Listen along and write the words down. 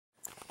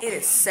It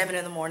is 7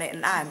 in the morning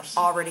and I'm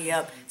already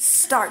up,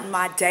 starting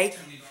my day.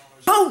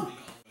 Boom!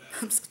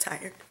 I'm so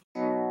tired.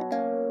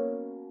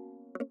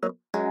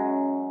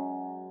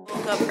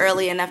 Woke up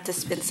early enough to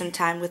spend some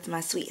time with my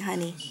sweet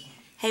honey.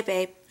 Hey,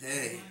 babe.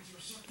 Hey.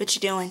 What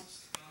you doing?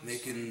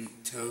 Making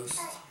toast.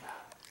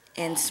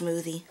 And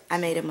smoothie. I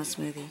made him a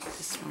smoothie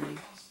this morning.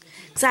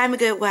 So I'm a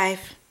good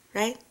wife,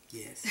 right?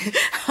 Yes.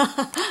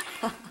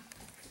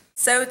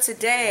 So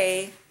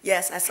today,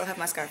 yes, I still have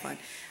my scarf on.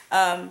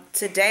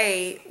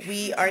 Today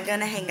we are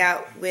gonna hang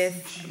out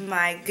with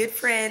my good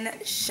friend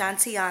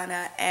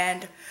Shantiana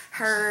and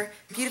her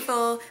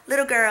beautiful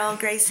little girl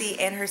Gracie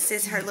and her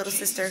little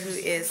sister who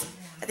is,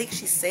 I think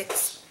she's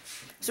 6.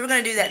 So we're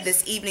gonna do that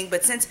this evening.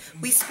 But since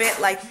we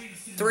spent like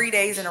 3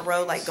 days in a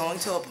row like going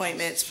to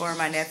appointments for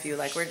my nephew,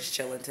 like we're just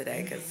chilling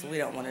today because we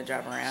don't want to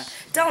drive around.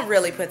 Don't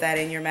really put that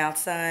in your mouth,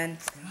 son.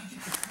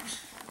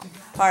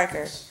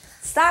 Parker,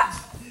 stop.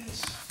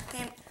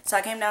 So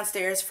I came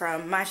downstairs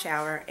from my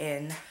shower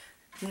and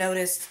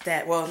noticed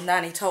that, well,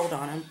 Nani told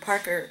on him,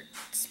 Parker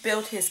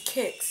spilled his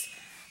kicks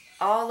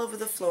all over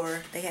the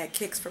floor. They had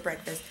kicks for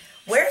breakfast.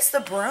 Where's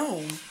the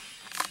broom?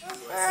 Let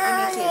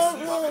me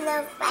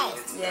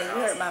kiss you. Yeah,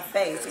 you hurt my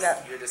face. You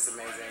got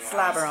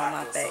slobber on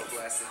my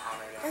face.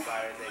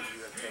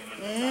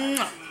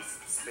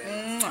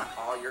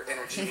 All your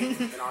energy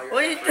and all your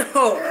what are you doing?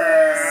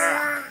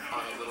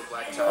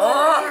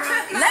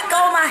 Oh, let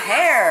go of my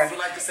hair. Would you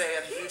like to say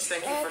a huge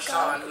thank you for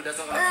Sean, who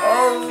doesn't want to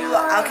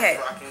Oh, okay.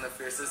 rocking the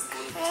fiercest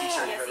blue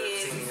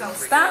t-shirt.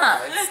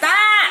 Stop.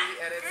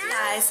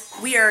 Guys,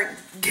 we are,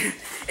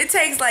 it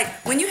takes like,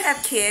 when you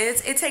have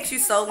kids, it takes you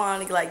so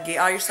long to like get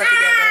all your stuff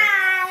together.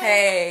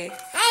 Hey.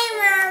 Hey,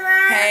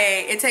 Mama.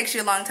 Hey, it takes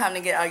you a long time to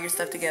get all your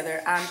stuff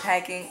together. I'm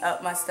packing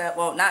up my stuff.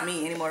 Well, not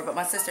me anymore, but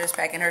my sister is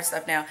packing her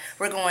stuff now.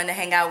 We're going to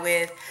hang out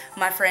with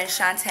my friend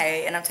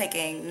Shantae, and I'm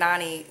taking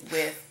Nani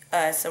with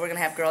us. So we're going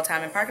to have girl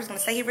time, and Parker's going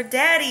to stay here with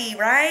Daddy,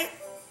 right?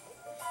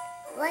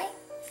 What?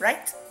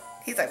 Right?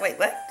 He's like, wait,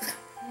 what?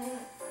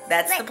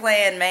 That's the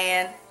plan,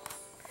 man.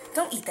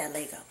 Don't eat that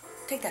Lego.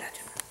 Take that out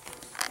your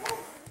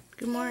mouth.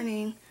 Good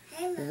morning.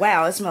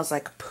 Wow, it smells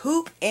like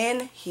poop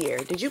in here.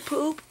 Did you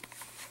poop?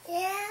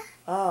 Yeah.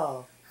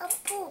 Oh. I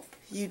poop.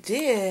 You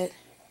did?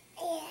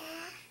 Yeah.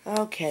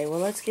 Okay, well,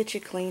 let's get you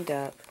cleaned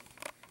up.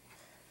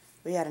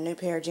 We got a new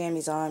pair of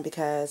jammies on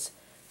because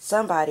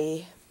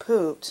somebody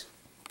pooped.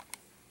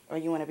 Or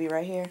you want to be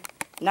right here?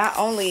 Not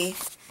only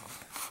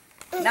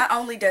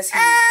does he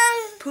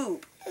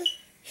poop,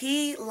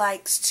 he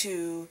likes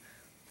to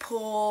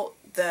pull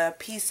the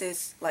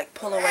pieces, like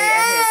pull away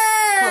at his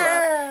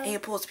pull-up. And he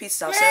pulls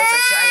pieces off, so it's a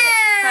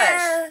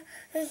giant,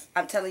 hush.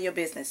 I'm telling your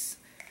business.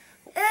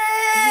 He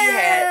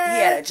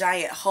had a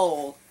giant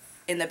hole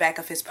in the back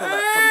of his pull-up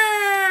from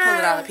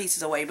pulling all the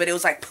pieces away, but it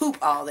was like poop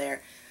all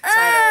there. So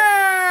I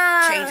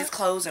had to change his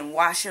clothes and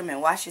wash him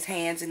and wash his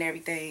hands and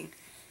everything.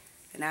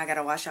 And now I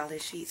gotta wash all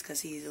his sheets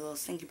because he's a little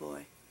stinky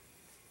boy.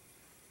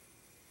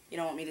 You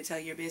don't want me to tell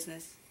your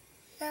business?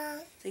 No.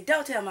 Say,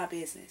 don't tell my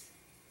business.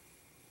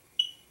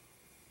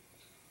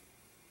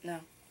 No?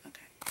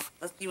 Okay.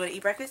 You want to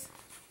eat breakfast?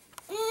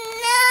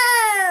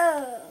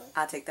 No.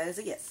 I'll take that as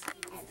a yes.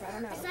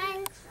 It's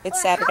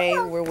It's Saturday.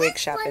 We're wig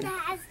shopping.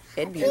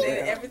 At Beauty World.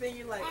 Everything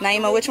you like.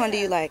 Naima, which one do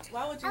you like?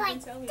 Why would you even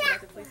tell me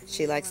about the places?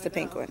 She likes the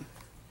pink one.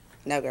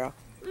 No, girl.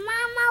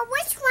 Mama,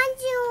 which one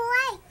do you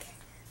like?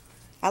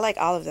 I like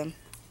all of them.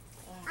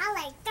 I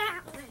like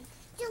that one.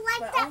 Do you like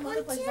But that all one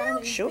other places I too? don't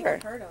even Sure.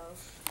 think I've heard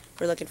of.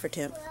 We're looking for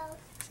Temp. Well,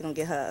 She's gonna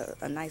get her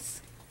a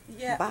nice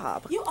Yeah.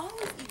 bob. You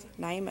always eat.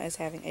 Naima is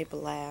having a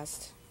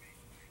blast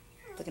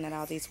looking at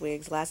all these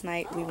wigs. Last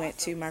night we went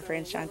to my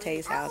friend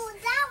Shantae's house oh,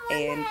 that one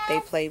and they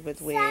has played with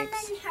some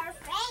wigs. in her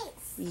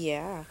face.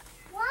 Yeah,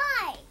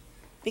 Why?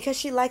 because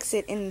she likes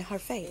it in her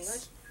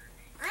face.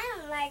 I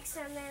don't like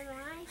some in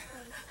my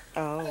face.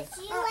 Oh. Does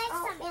she like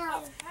some in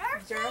her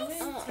face?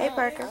 German. Hey,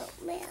 Parker. Does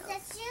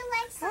she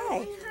like some Hi.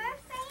 in her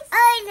face?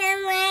 I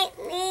don't like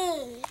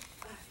me.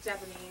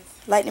 Japanese.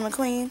 Lightning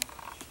McQueen.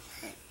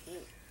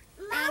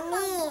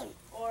 Mama.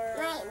 Or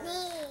Like me.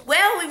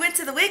 Well, we went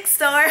to the wig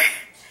store.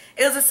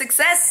 It was a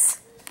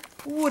success.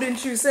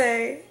 Wouldn't you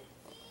say?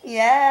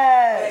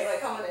 Yes.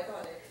 wait, come on there.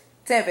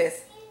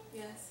 Tempest.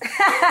 Yes.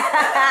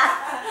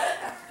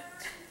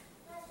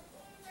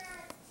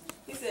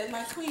 He said,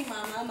 "My queen,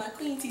 mama, my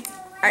queen, Titi."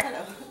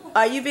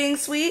 Are you being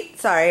sweet?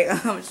 Sorry,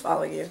 I'm just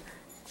following you.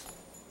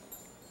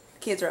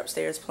 Kids are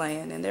upstairs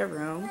playing in their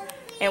room.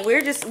 And we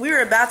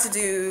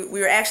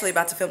were actually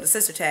about to film the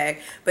sister tag,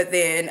 but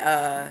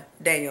then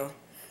Daniel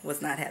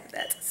was not having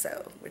that.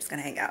 So we're just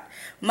gonna hang out.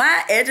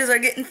 My edges are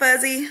getting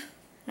fuzzy.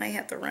 Might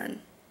have to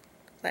run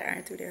flat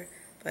iron through there.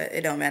 But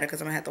it don't matter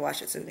because I'm gonna have to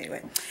wash it soon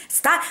anyway.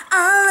 Start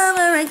all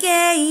over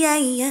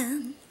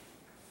again.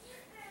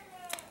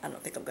 I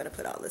don't think I'm gonna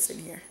put all this in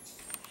here.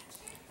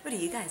 What are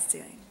you guys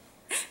doing?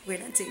 We're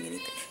not doing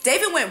anything.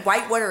 David went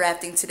whitewater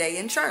rafting today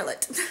in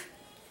Charlotte.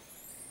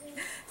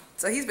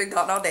 So he's been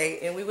gone all day,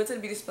 and we went to the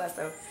beauty supply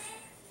store.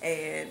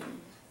 And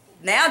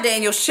now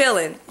Daniel's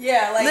chilling.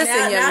 Yeah, like Listen,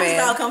 now young he's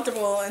man. all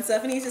comfortable and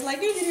stuff, and he's just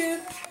like, doo-doo-doo.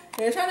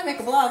 We were trying to make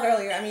a vlog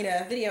earlier. I mean,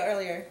 a video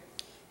earlier.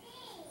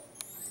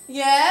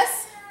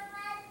 Yes.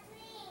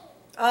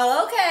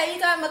 Oh, okay. You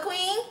got my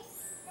queen.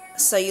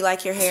 So you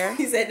like your hair?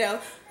 He said no.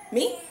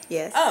 Me?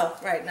 Yes. Oh,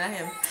 right, not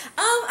him.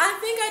 I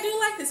think I do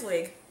like this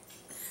wig.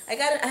 I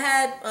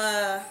had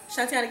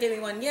Shantiana gave me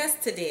one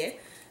yesterday.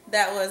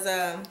 That was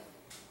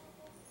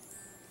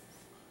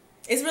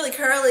it's really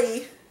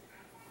curly,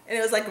 and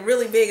it was like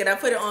really big, and I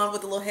put it on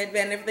with a little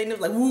headband and everything. It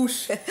was like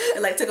whoosh.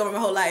 It like took over my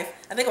whole life.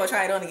 I think I'm gonna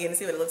try it on again and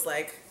see what it looks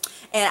like.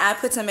 And I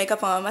put some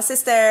makeup on. My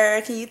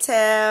sister, can you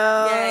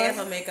tell? Yeah, I got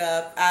some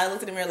makeup. I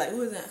looked in the mirror like,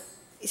 who is that?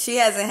 She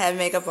hasn't had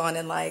makeup on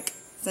in like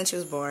since she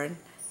was born.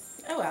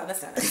 Oh wow,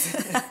 that's not nice.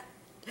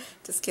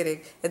 Just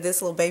kidding. And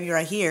this little baby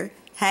right here.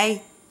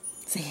 Hey.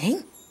 Say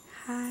hey.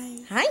 Hi.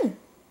 Hi.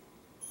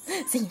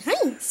 Say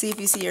hi. See if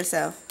you see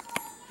yourself.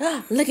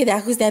 Look at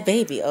that. Who's that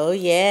baby? Oh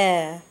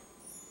yeah.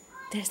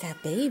 There's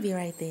that baby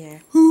right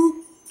there.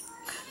 Who?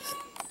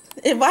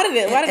 Why did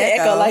it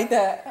echo like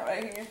that?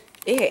 Right here.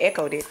 It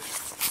echoed it.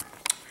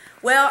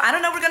 Well, I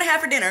don't know what we're gonna have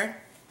for dinner.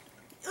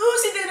 Ooh,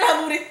 she did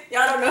that booty.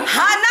 Y'all don't know.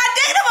 I'm not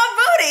dating my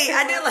booty.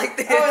 I did like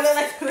this. Oh, and then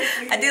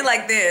like I did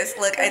like this.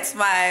 Look, it's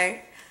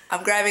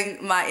I'm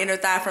grabbing my inner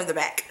thigh from the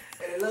back.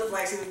 And it looks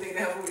like she was thinking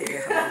that booty.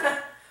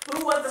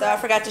 Who was So I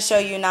forgot to show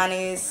you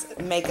Nani's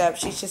makeup.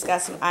 She's just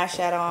got some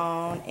eyeshadow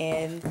on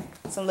and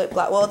some lip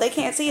gloss. Well, they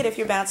can't see it if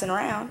you're bouncing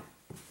around.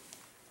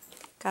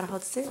 Gotta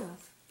hold still.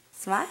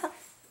 Smile.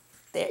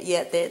 There,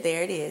 yeah,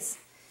 there it is.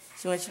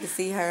 She wants you to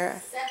see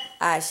her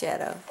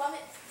eyeshadow.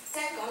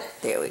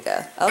 There we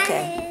go.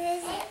 Okay.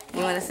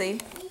 You want to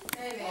see?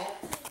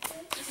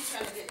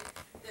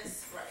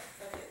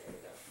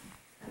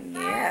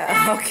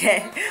 Yeah,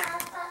 okay.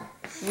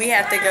 We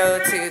have to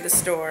go to the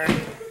store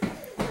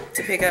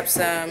to pick up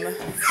some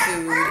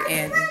food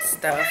and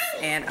stuff,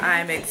 and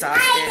I'm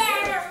exhausted.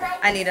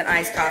 I need an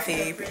iced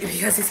coffee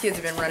because these kids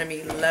have been running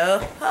me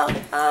low.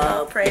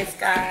 Oh, praise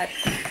God.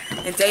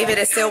 And David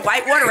is still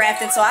whitewater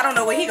rafting, so I don't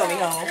know when he gonna be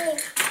home.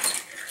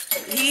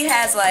 He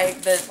has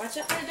like the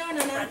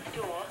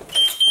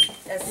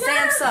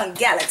Samsung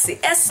Galaxy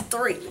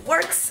S3.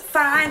 Works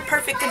fine,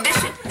 perfect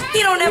condition.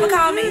 He don't ever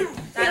call me.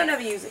 He don't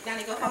ever use it.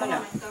 Danny, go call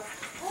mama.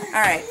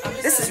 Alright,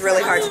 this is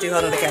really hard to do.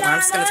 Hold on the camera. I'm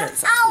just gonna turn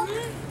this off.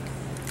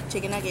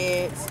 Chicken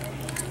nuggets.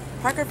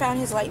 Parker found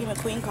his Lightning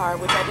McQueen card,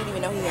 which I didn't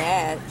even know he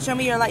had. Show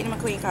me your Lightning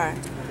McQueen card.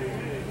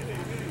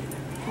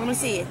 Let me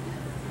see it.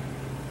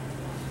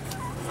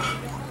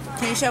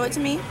 Can you show it to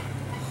me?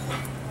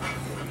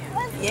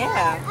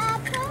 Yeah.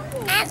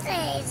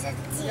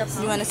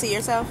 You want to see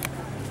yourself?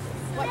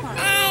 What pony?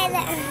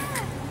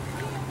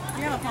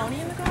 You have a pony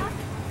in the car?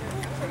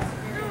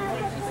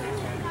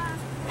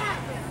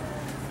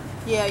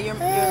 Yeah, your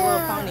little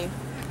pony.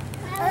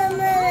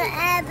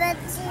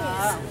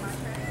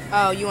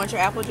 Oh, you want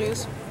your apple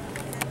juice?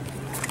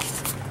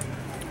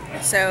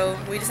 So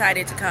we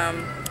decided to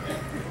come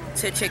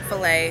to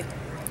Chick-fil-A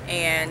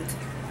and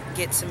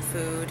get some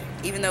food.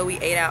 Even though we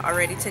ate out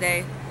already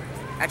today,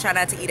 I try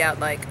not to eat out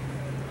like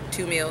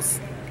 2 meals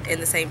in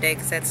the same day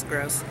because that's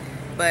gross.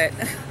 But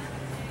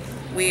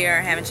we are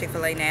having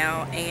Chick-fil-A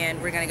now,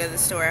 and we're gonna go to the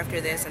store after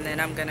this, and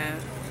then I'm gonna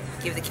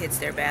give the kids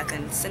their bath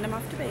and send them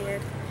off to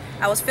bed.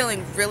 I was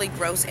feeling really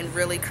gross and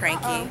really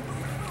cranky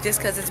just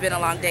because it's been a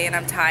long day and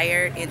I'm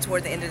tired, and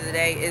toward the end of the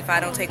day, if I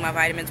don't take my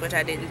vitamins, which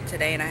I didn't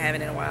today and I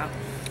haven't in a while,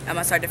 I'm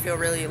gonna start to feel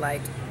really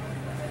like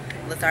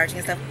lethargic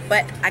and stuff.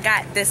 But I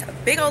got this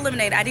big old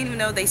lemonade. I didn't even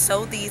know they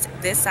sold these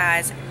this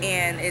size,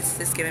 and it's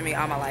just giving me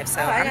all my life,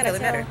 so I'm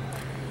feeling better.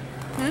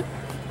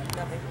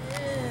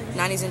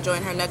 Nani's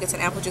enjoying her nuggets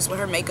and apple juice with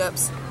her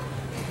makeups.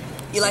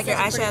 You like your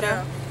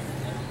eyeshadow?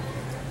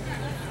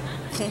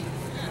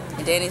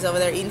 And Danny's over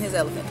there eating his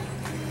elephant.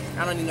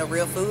 I don't need no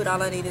real food.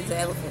 All I need is the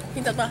elephant.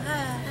 He talks about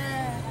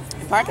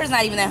Parker's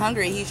not even that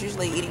hungry. He's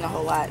usually eating a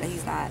whole lot, and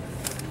he's not.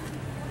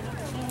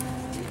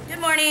 Good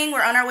morning.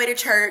 We're on our way to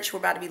church. We're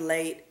about to be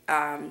late.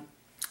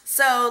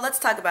 So let's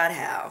talk about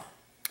how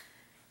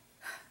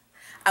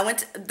I went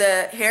to,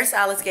 the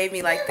hairstylist gave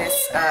me like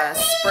this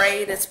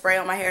spray to spray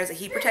on my hair as a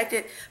heat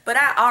protectant, but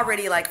I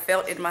already like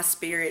felt in my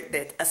spirit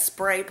that a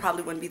spray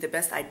probably wouldn't be the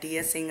best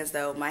idea, seeing as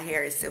though my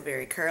hair is still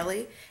very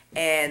curly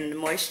and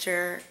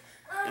moisture.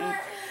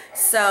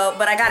 So,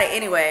 but I got it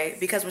anyway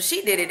because when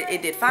she did it,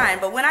 it did fine.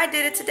 But when I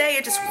did it today,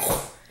 it just,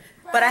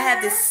 but I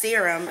have this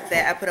serum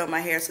that I put on my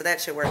hair, so that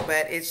should work,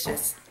 but it's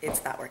just,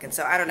 it's not working.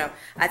 So I don't know.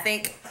 I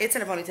think it's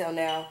in a ponytail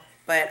now,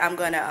 but I'm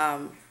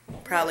gonna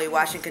probably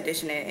wash and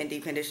condition it and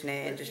deep condition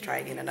it and just try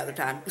again another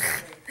time.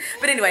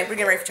 But anyway, we're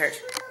getting ready for church.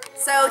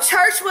 So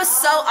church was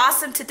so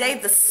awesome today.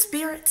 The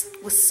spirit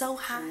was so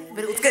high,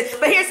 but it was good.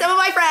 But here's some of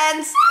my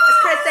friends. It's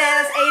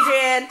Princess,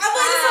 Adrian.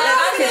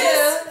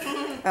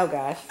 Oh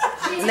gosh.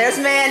 And there's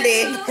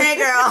Mandy. Hey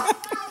girl.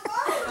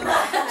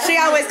 She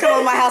always come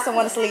over my house and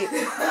want to sleep.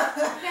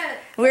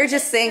 We were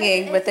just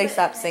singing, but they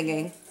stopped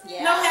singing.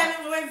 Yeah. No,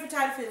 Hammond, we're waiting for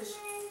Ty to finish.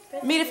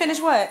 Me to finish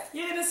what?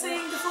 You're gonna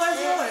sing The Floor Is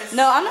Yours.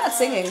 No, I'm not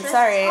singing.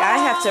 Sorry, I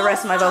have to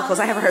rest my vocals.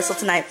 I have rehearsal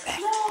tonight.